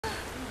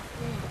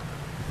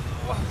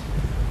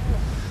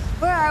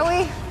Where are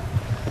we?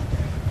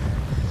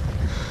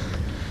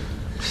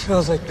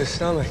 Smells like the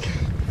stomach.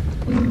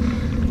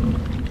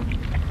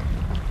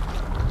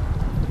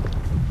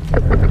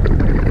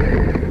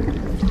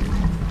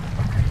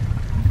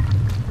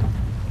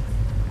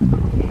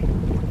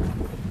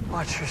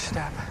 Watch your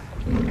step.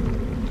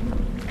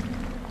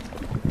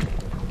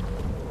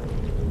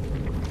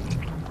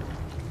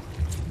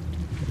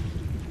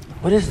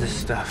 What is this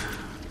stuff?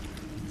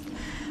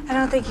 I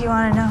don't think you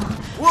want to know.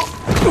 Whoa!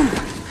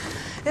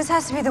 This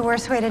has to be the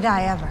worst way to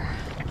die ever.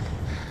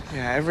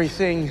 Yeah,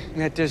 everything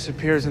that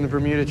disappears in the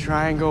Bermuda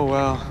Triangle,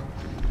 well,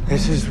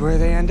 this is where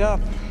they end up.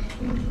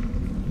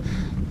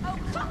 Oh,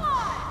 come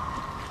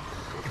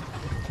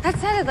on! That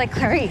sounded like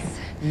Clarice.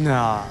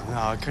 No,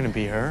 it couldn't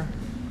be her.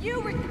 You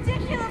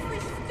ridiculously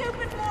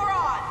stupid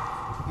moron!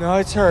 No,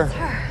 it's her. It's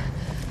her.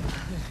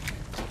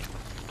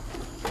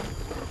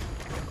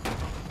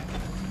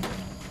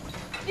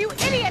 You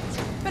idiot!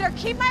 Better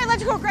keep my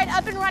electrical grid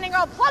up and running or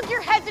I'll plug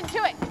your heads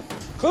into it!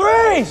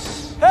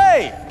 Clarice!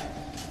 Hey!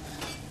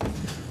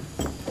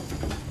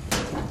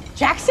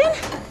 Jackson?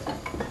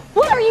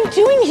 What are you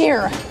doing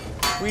here?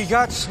 We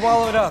got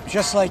swallowed up,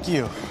 just like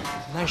you.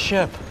 Nice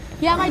ship.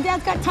 Yeah, my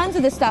dad's got tons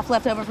of this stuff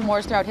left over from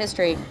wars throughout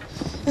history.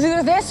 It's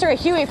either this or a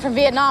Huey from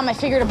Vietnam. I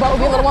figured a boat would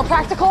be a little more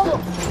practical.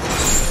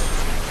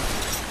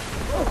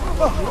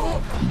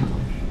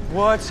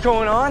 What's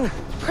going on?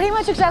 Pretty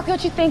much exactly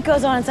what you think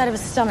goes on inside of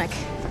his stomach.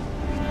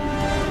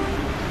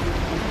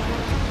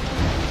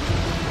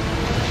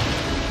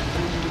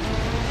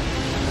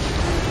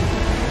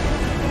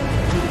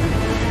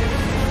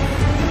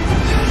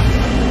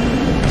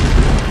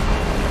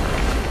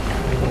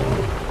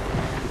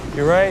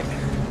 You're right.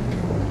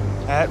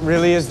 That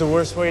really is the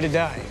worst way to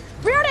die.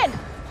 Reardon!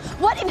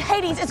 What in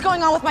Hades is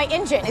going on with my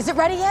engine? Is it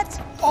ready yet?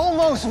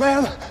 Almost,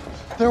 ma'am.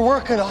 They're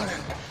working on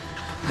it.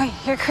 Wait,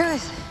 your crew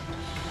is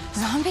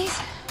zombies?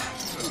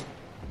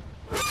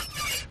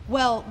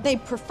 Well, they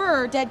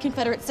prefer dead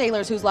Confederate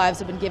sailors whose lives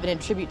have been given in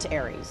tribute to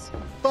Ares.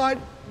 But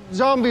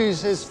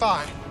zombies is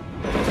fine.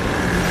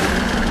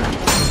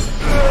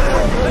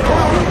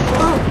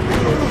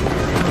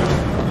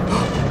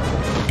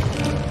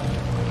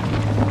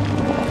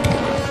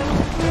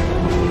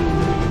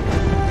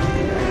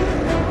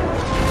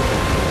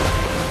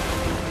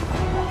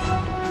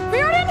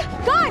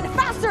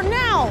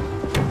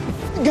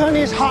 Gun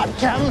is hot,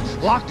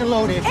 Captain. Locked and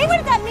loaded. Aim it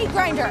at that meat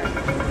grinder!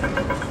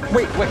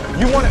 Wait,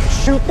 you want to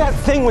shoot that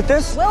thing with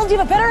this? Well, do you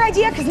have a better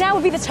idea? Because now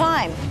would be the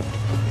time.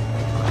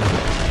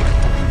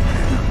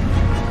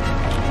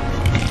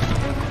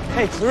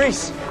 Hey,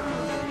 Clarice.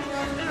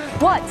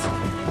 What?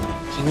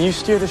 Can you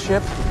steer the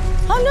ship?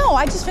 Oh, no,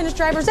 I just finished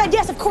driver's ed.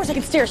 Yes, of course I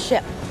can steer a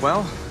ship.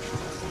 Well,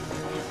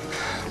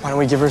 why don't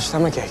we give her a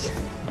stomachache?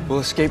 We'll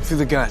escape through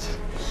the gut.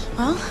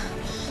 Well,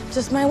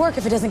 just my work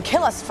if it doesn't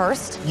kill us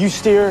first. You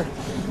steer,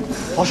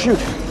 I'll shoot.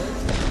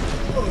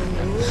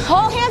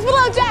 All hands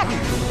below deck!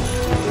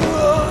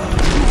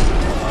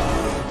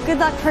 Good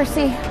luck,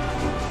 Percy.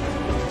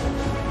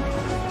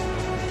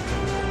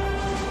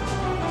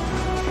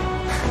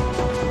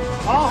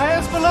 All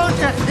hands below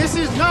deck. This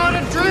is not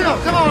a drill.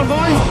 Come on,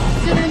 boys.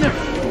 Get in there.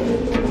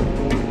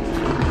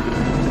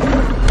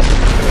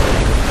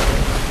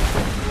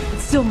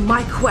 It's still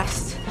my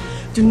quest.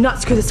 Do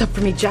not screw this up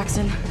for me,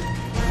 Jackson.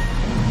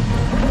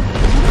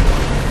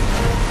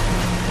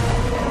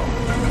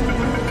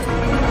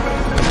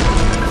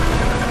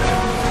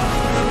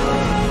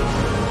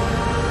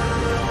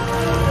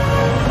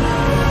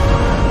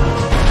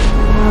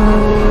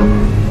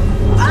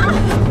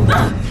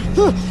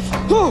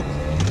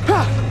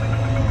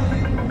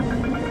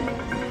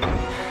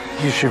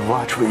 You should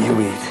watch what you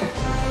eat.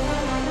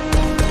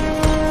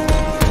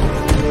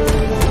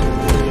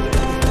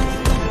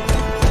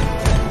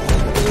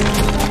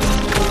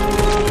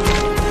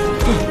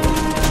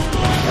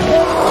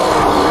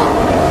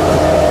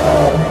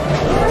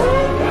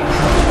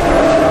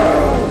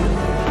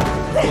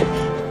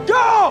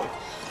 Go!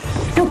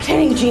 No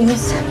kidding,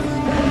 genius.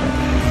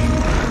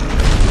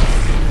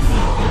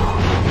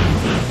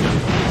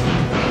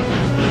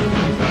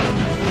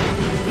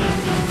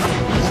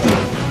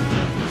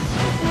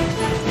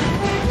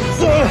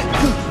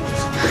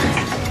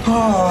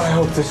 Oh, I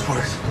hope this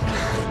works.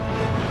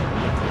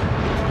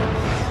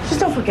 Just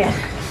don't forget.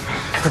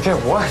 Forget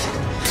what?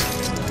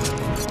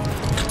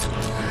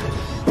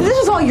 This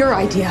was all your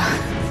idea.